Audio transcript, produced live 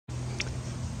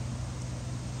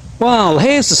Well,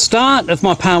 here's the start of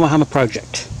my power hammer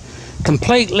project.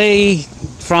 Completely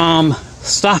from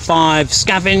stuff I've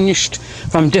scavenged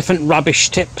from different rubbish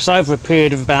tips over a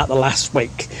period of about the last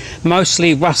week.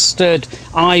 Mostly rusted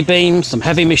I-beams, some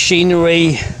heavy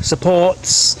machinery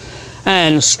supports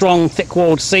and a strong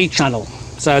thick-walled C-channel.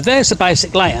 So there's the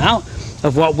basic layout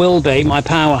of what will be my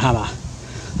power hammer.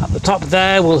 At the top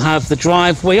there we'll have the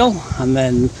drive wheel, and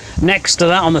then next to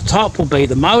that on the top will be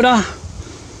the motor.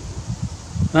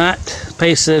 That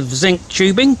piece of zinc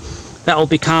tubing, that will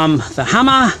become the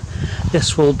hammer.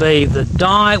 This will be the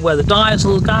die, where the dies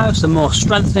will go, some more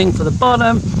strengthening for the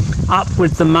bottom. Up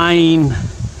with the main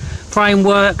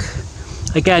framework,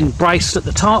 again braced at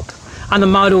the top, and the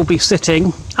motor will be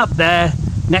sitting up there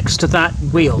next to that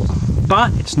wheel.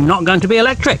 But it's not going to be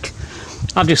electric.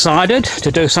 I've decided to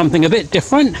do something a bit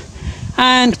different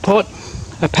and put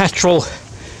a petrol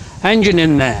engine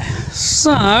in there.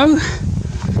 So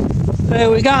there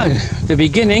we go, the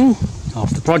beginning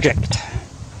of the project.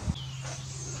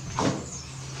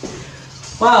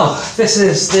 Well, this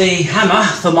is the hammer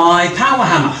for my power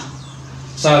hammer.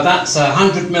 So that's a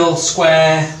 100mm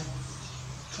square,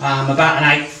 about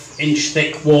an 1/8 inch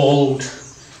thick walled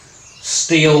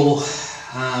steel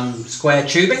square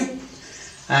tubing,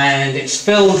 and it's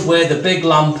filled with a big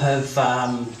lump of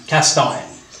cast iron,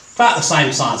 about the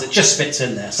same size. It just fits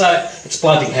in there, so it's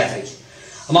bloody heavy.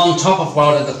 And on top I've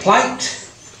welded a plate,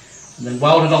 and then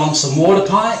welded on some water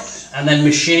pipe, and then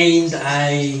machined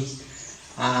a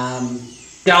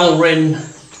Delrin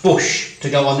bush to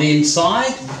go on the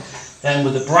inside, then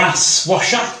with a brass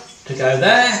washer to go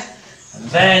there, and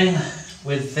then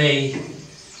with the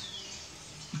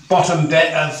bottom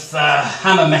bit of the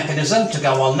hammer mechanism to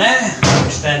go on there,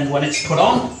 which then when it's put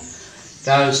on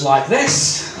goes like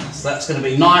this. So that's going to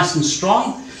be nice and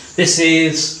strong. This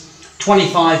is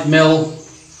 25mm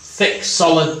thick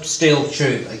solid steel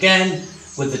tube, again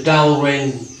with the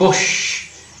Delrin bush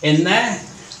in there.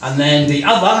 And then the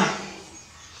other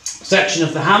section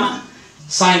of the hammer,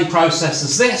 same process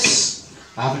as this.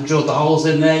 I haven't drilled the holes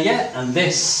in there yet, and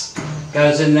this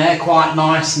goes in there quite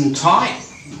nice and tight.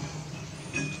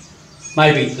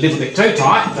 Maybe a little bit too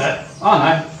tight, but I don't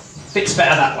know, fits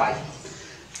better that way.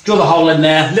 Drill the hole in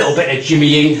there, a little bit of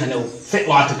jimmying, and it'll fit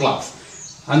like a glove.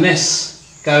 And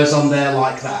this goes on there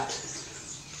like that.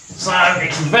 So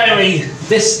it's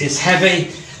this is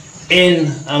heavy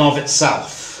in and of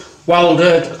itself.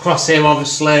 Welded across here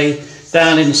obviously,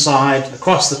 down inside,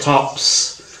 across the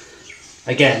tops.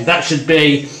 Again, that should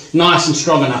be nice and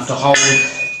strong enough to hold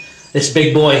this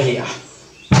big boy here.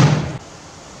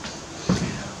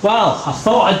 Well, I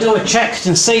thought I'd do a check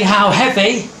and see how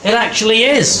heavy it actually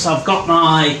is. So I've got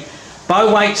my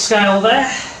bow weight scale there,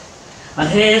 and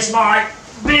here's my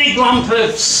big lump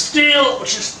of steel,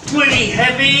 which is pretty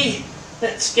heavy.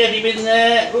 Let's get him in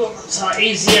there. Oh, that's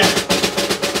easier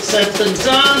said than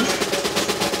done.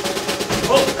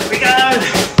 Oh, there we go.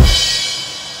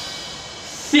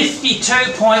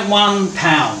 52.1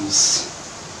 pounds.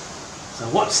 So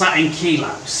what's that in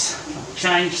kilos? I'll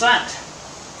change that.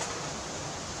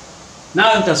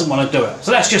 No, doesn't want to do it.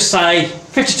 So let's just say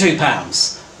 52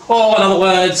 pounds. Or in other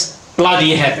words,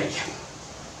 bloody heavy.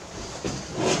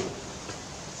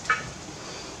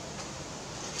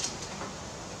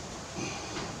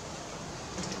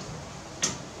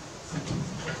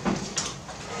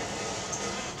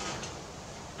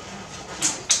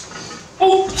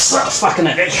 Oops, that's fucking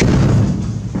heavy.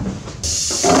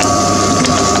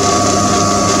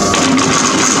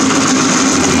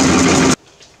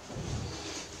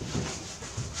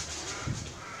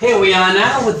 Here we are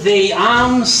now with the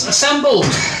arms assembled.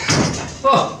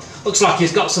 Oh, looks like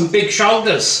he's got some big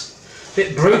shoulders.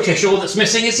 Bit brutish, all that's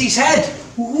missing is his head.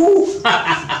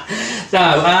 So,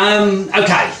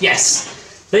 okay,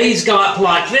 yes. These go up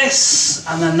like this,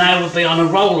 and then they will be on a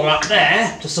roller up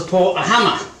there to support the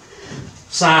hammer.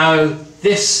 So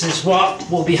this is what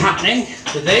will be happening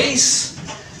with these,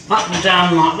 up and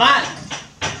down like that.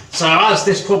 So as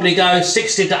this probably goes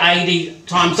 60 to 80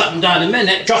 times up and down a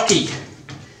minute, jockey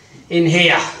in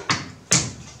here,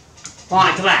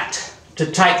 like that, to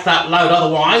take that load,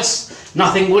 otherwise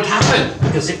nothing would happen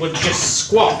because it would just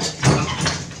squat.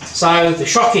 So the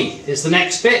shocky is the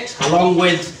next bit, along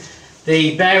with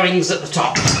the bearings at the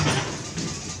top.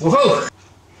 Woohoo!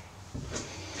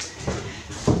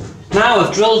 Now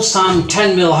I've drilled some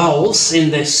 10mm holes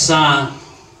in this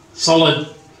solid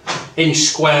inch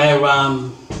square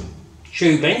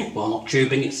tubing. Well, not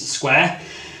tubing, it's a square.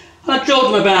 I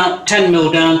drilled them about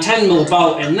 10mm down, 10mm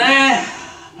bolt in there,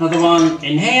 another one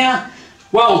in here,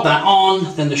 weld that on,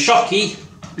 then the shocky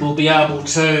will be able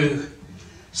to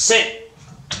sit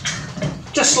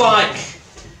just like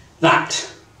that.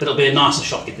 but it'll be a nicer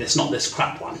shocky this, not this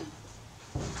crap one.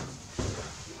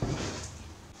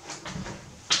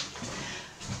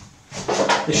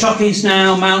 The shockey's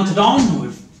now mounted on.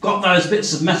 We've got those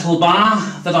bits of metal bar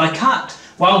that I cut,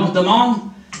 welded them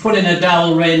on, put in a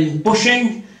dowel ring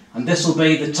bushing, and this will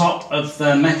be the top of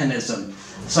the mechanism.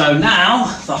 So now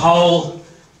the whole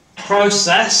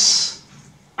process,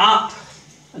 up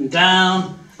and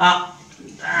down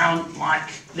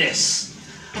like this.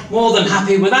 More than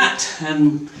happy with that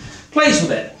and pleased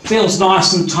with it. Feels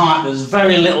nice and tight. There's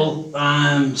very little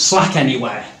slack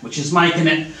anywhere, which is making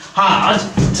it hard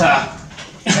to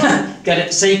get it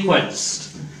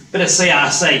sequenced. Bit of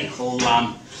CRC will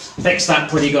fix that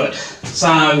pretty good.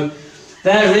 So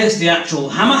there is the actual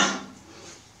hammer.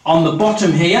 On the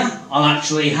bottom here I'll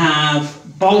actually have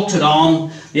bolted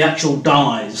on the actual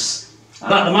dies.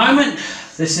 But at the moment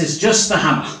this is just the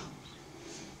hammer.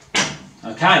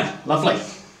 Okay, lovely.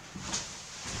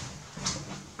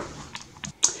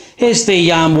 Here's the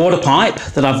water pipe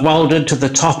that I've welded to the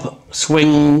top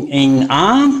swinging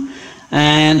arm,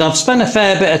 and I've spent a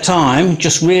fair bit of time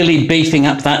just really beefing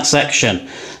up that section.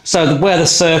 So where the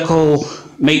circle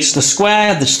meets the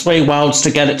square, there's 3 welds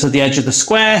to get it to the edge of the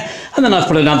square, and then I've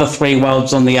put another 3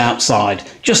 welds on the outside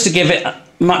just to give it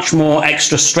much more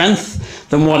extra strength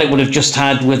than what it would have just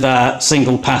had with a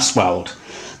single pass weld.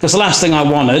 Because the last thing I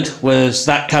wanted was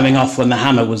that coming off when the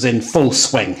hammer was in full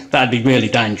swing. That'd be really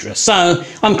dangerous. So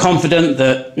I'm confident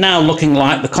that now, looking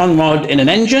like the conrod in an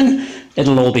engine,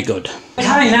 it'll all be good.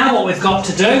 Okay, now what we've got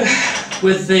to do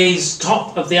with these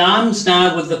top of the arms,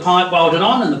 now with the pipe welded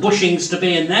on and the bushings to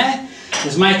be in there,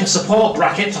 is make a support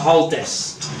bracket to hold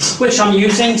this, which I'm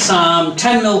using some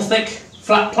 10mm thick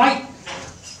flat plate.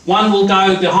 One will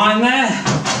go behind there,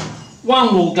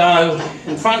 one will go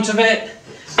in front of it,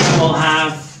 and we'll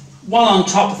have one on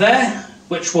top there,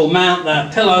 which will mount the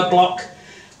pillow block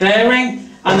bearing,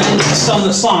 and then just on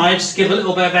the sides to give a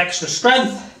little bit of extra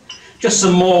strength, just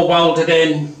some more welded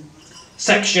in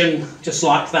section just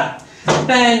like that.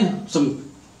 Then some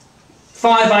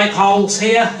 5/8 holes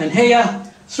here and here,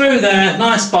 through there,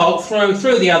 nice bolt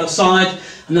through the other side,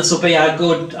 and this will be our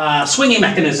good swinging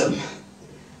mechanism.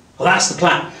 Well, that's the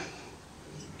plan.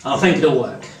 I think it'll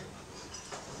work.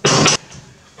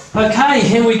 Okay,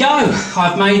 here we go.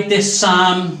 I've made this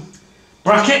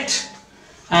bracket,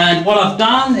 and what I've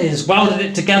done is welded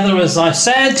it together as I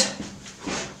said,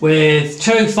 with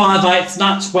 2 5/8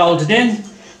 nuts welded in,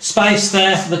 space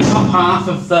there for the top half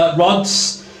of the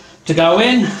rods to go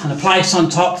in, and a place on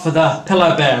top for the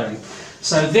pillow bearing.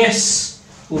 So this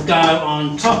will go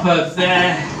on top of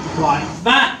there like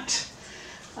that,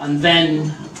 and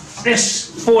then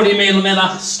this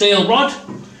 40mm steel rod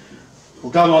will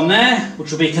go on there,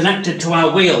 which will be connected to our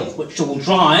wheel, which will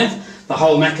drive the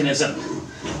whole mechanism.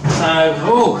 So,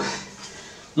 oh,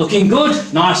 looking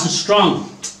good, nice and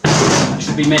strong. That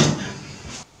should be mint.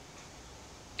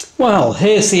 Well,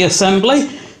 here's the assembly,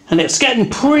 and it's getting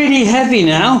pretty heavy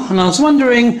now, and I was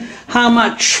wondering how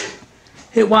much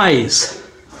it weighs.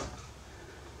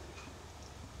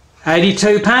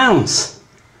 82 pounds.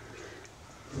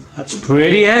 That's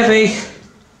pretty heavy.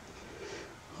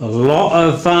 A lot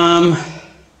of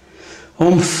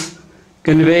oomph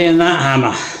going to be in that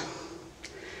hammer.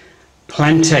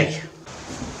 Plenty.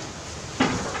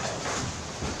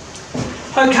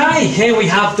 Okay, here we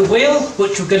have the wheel,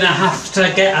 which we're going to have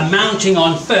to get a mounting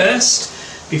on first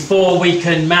before we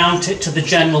can mount it to the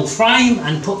general frame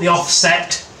and put the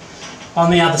offset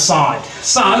on the other side.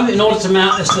 So in order to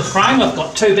mount this to the frame, I've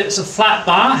got 2 bits of flat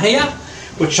bar here,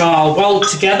 which I'll weld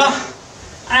together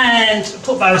and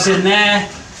put those in there,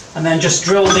 and then just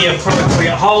drill the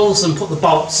appropriate holes and put the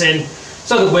bolts in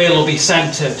so the wheel will be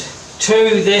centered.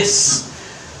 To this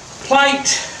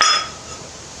plate,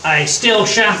 a steel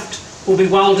shaft will be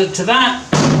welded to that,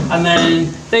 and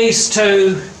then these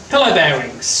 2 pillow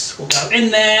bearings will go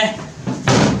in there,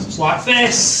 just like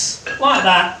this, like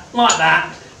that,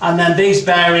 and then these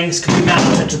bearings can be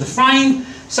mounted to the frame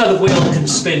so the wheel can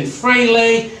spin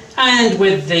freely, and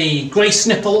with the grease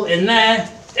nipple in there,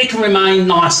 it can remain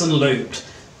nice and lubed.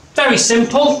 Very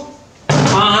simple.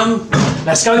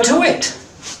 Let's go to it.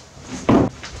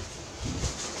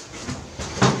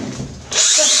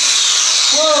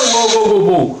 Whoa, whoa, whoa, whoa,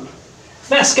 whoa.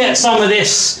 Let's get some of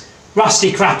this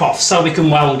rusty crap off so we can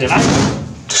weld it up.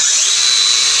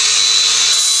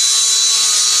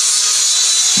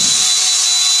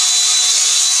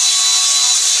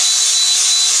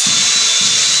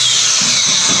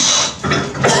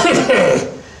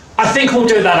 I think we'll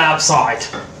do that outside.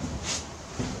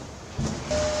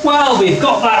 Well, we've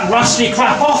got that rusty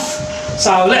crap off,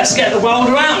 so let's get the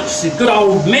welder out, it's a good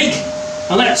old MIG,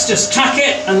 and let's just tack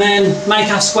it and then make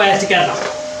our square together.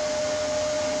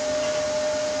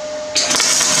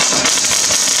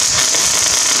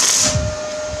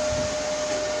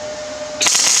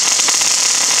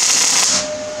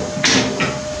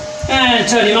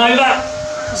 turn him over.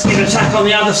 Let's give it a tack on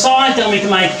the other side, then we can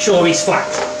make sure he's flat.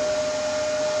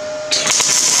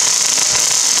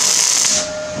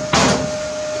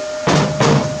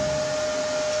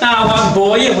 Now I won't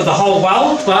bore you with the whole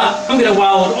weld, but I'm going to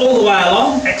weld all the way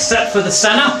along except for the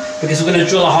centre, because we're going to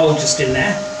drill a hole just in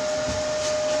there.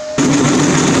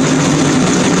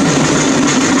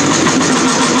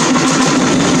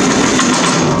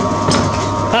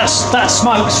 That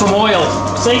smoke's from oil,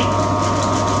 see?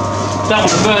 Don't want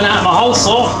to burn out my hole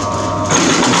saw.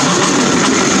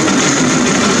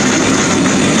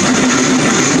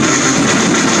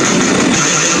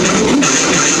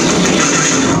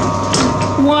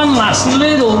 One last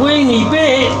little weeny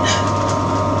bit.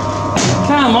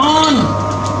 Come on.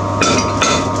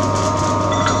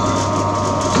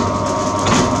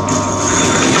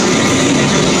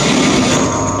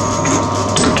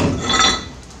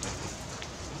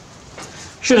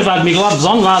 Should have had my gloves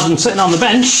on rather than sitting on the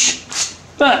bench,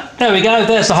 but there we go,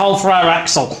 there's the hole for our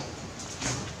axle.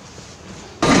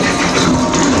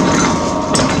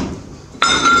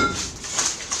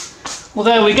 Well,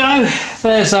 there we go,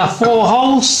 there's our 4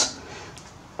 holes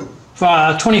for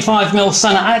our 25mm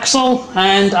centre axle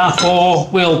and our 4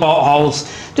 wheel bolt holes.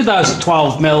 Did those at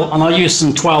 12mm, and I'll use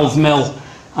some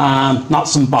 12mm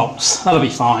nuts and bolts, that'll be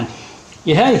fine.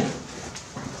 Yeah.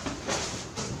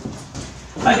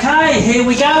 Okay, here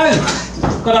we go.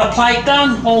 Got our plate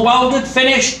done, all welded,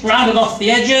 finished, rounded off the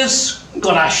edges.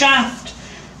 Got our shaft.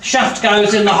 Shaft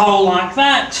goes in the hole like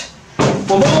that.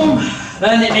 Boom, boom.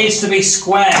 Then it needs to be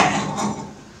square.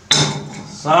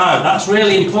 So that's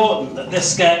really important that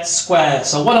this gets square.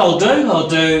 So what I'll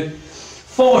do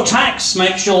 4 tacks,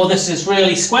 make sure this is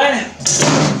really square.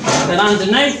 Then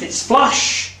underneath it's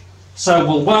flush. So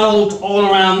we'll weld all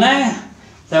around there.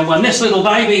 Then when this little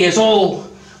baby is all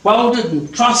welded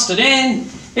and trusted in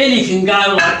you can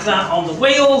go like that on the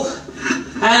wheel,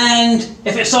 and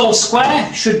if it's all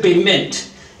square, should be mint.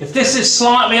 If this is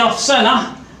slightly off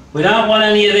centre, we don't want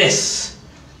any of this,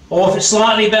 or if it's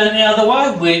slightly bent the other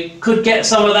way, we could get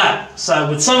some of that. So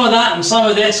with some of that and some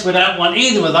of this, we don't want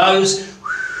either of those.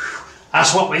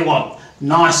 That's what we want,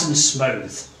 nice and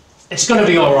smooth. It's going to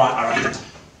be alright, I reckon.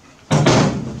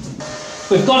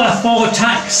 We've got our 4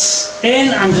 tacks in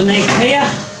underneath here,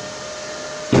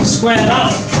 squared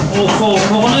up all 4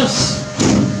 corners.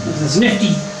 There's a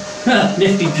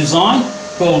nifty design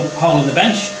called hole in the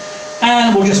bench,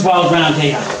 and we'll just weld round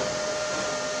here.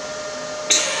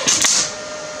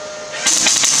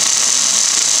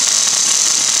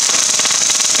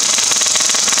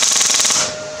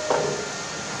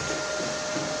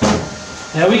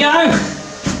 There we go.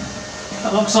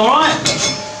 That looks alright.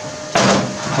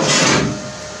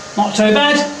 Not too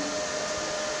bad.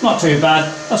 Not too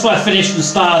bad. That's why I finished and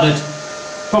started.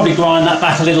 Probably grind that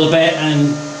back a little bit and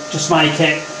just make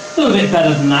it a little bit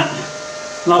better than that.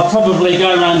 And I'll probably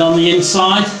go around on the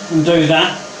inside and do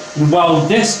that and weld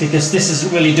this, because this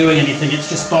isn't really doing anything, it's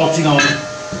just bolting on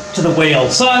to the wheel.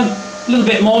 So a little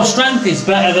bit more strength is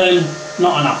better than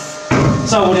not enough.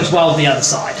 So we'll just weld the other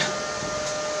side.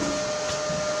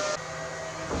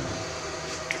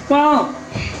 Well,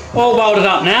 all welded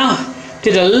up now.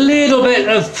 Did a little bit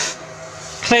of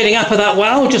cleaning up of that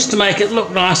weld just to make it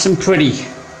look nice and pretty.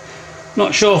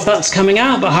 Not sure if that's coming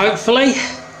out, but hopefully.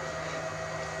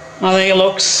 I think it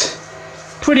looks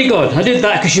pretty good. I did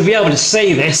that because you'll be able to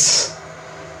see this.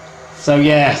 So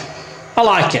yeah, I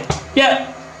like it.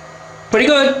 Yep, pretty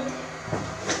good.